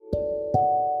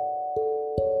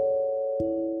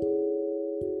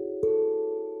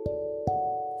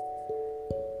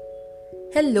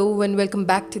Hello and welcome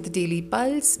back to the Daily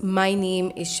Pulse. My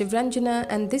name is Shivranjana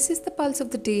and this is the Pulse of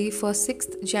the Day for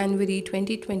 6th January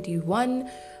 2021,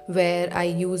 where I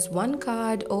use one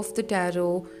card of the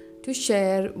tarot to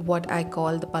share what I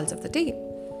call the Pulse of the Day.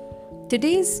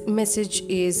 Today's message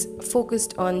is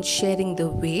focused on sharing the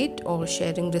weight or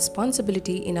sharing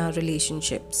responsibility in our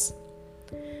relationships.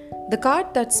 The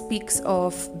card that speaks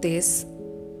of this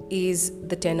is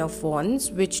the Ten of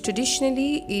Wands, which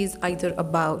traditionally is either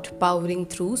about powering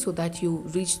through so that you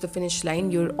reach the finish line,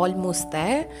 you're almost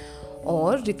there,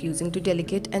 or refusing to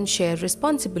delegate and share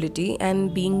responsibility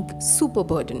and being super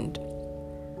burdened.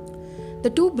 The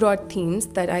two broad themes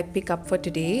that I pick up for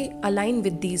today align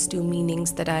with these two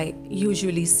meanings that I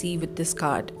usually see with this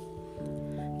card.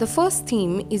 The first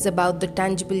theme is about the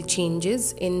tangible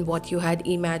changes in what you had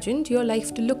imagined your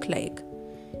life to look like.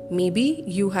 Maybe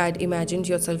you had imagined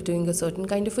yourself doing a certain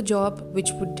kind of a job which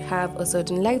would have a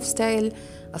certain lifestyle,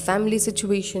 a family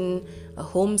situation, a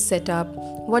home setup,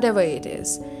 whatever it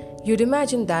is. You'd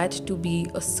imagine that to be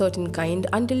a certain kind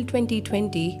until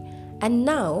 2020, and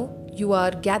now you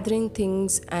are gathering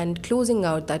things and closing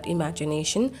out that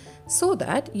imagination so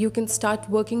that you can start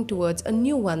working towards a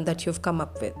new one that you've come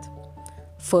up with.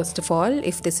 First of all,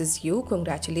 if this is you,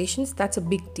 congratulations, that's a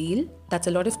big deal. That's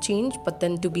a lot of change, but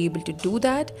then to be able to do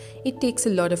that, it takes a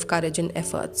lot of courage and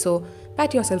effort. So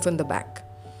pat yourself on the back.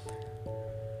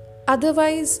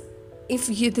 Otherwise,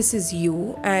 this is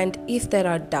you, and if there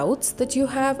are doubts that you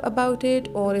have about it,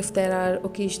 or if there are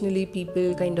occasionally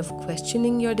people kind of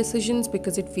questioning your decisions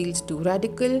because it feels too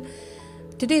radical,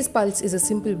 today's pulse is a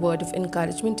simple word of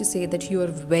encouragement to say that you are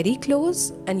very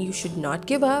close and you should not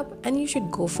give up and you should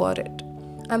go for it.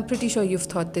 I'm pretty sure you've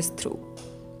thought this through.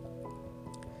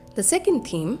 The second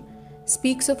theme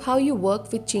speaks of how you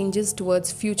work with changes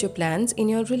towards future plans in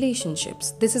your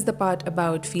relationships. This is the part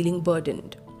about feeling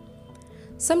burdened.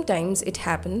 Sometimes it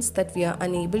happens that we are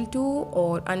unable to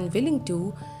or unwilling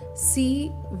to see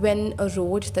when a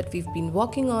road that we've been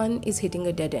walking on is hitting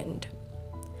a dead end.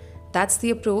 That's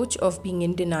the approach of being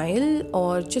in denial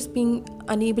or just being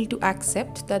unable to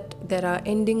accept that there are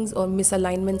endings or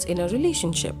misalignments in a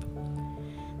relationship.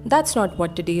 That's not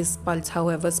what today's pulse,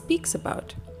 however, speaks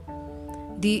about.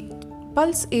 The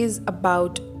pulse is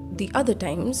about the other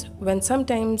times when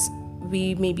sometimes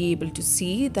we may be able to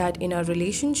see that in our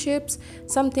relationships,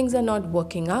 some things are not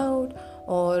working out,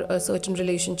 or a certain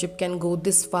relationship can go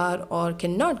this far or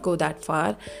cannot go that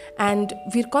far, and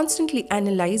we're constantly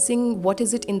analyzing what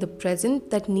is it in the present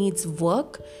that needs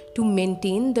work to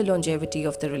maintain the longevity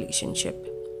of the relationship.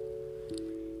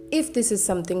 If this is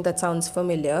something that sounds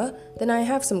familiar, then I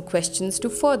have some questions to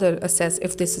further assess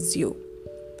if this is you.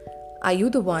 Are you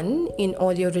the one in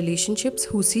all your relationships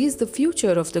who sees the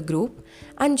future of the group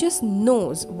and just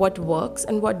knows what works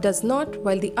and what does not,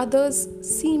 while the others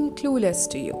seem clueless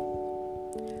to you?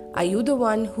 Are you the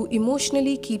one who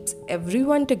emotionally keeps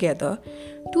everyone together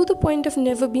to the point of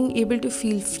never being able to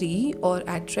feel free or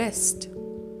at rest?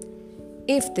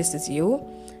 If this is you,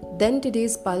 then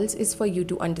today's pulse is for you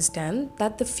to understand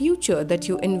that the future that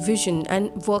you envision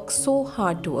and work so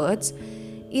hard towards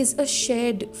is a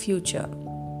shared future.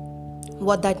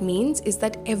 What that means is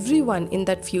that everyone in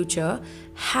that future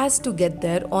has to get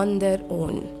there on their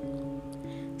own.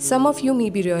 Some of you may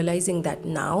be realizing that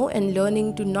now and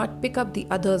learning to not pick up the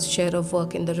other's share of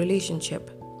work in the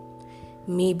relationship.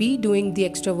 Maybe doing the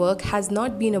extra work has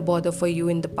not been a bother for you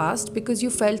in the past because you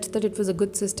felt that it was a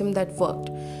good system that worked,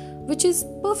 which is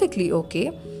perfectly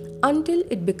okay until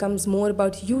it becomes more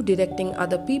about you directing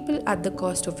other people at the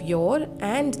cost of your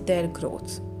and their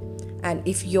growth. And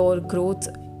if your growth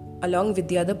along with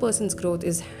the other person's growth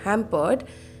is hampered,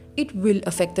 it will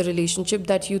affect the relationship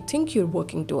that you think you're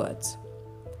working towards.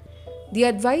 The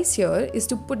advice here is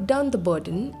to put down the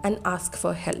burden and ask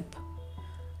for help.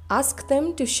 Ask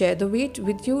them to share the weight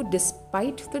with you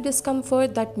despite the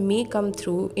discomfort that may come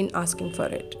through in asking for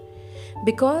it.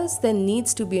 Because there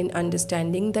needs to be an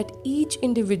understanding that each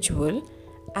individual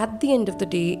at the end of the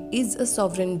day is a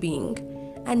sovereign being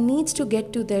and needs to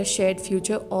get to their shared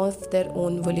future of their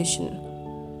own volition.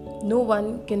 No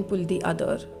one can pull the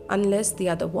other unless the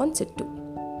other wants it to.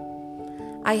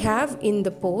 I have in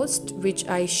the post which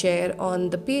I share on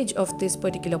the page of this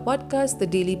particular podcast,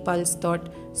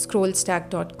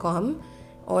 thedailypulse.scrollstack.com,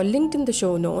 or linked in the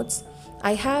show notes,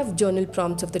 I have journal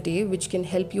prompts of the day which can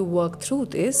help you work through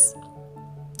this.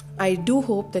 I do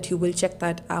hope that you will check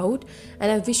that out,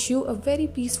 and I wish you a very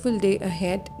peaceful day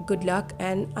ahead. Good luck,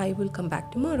 and I will come back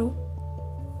tomorrow.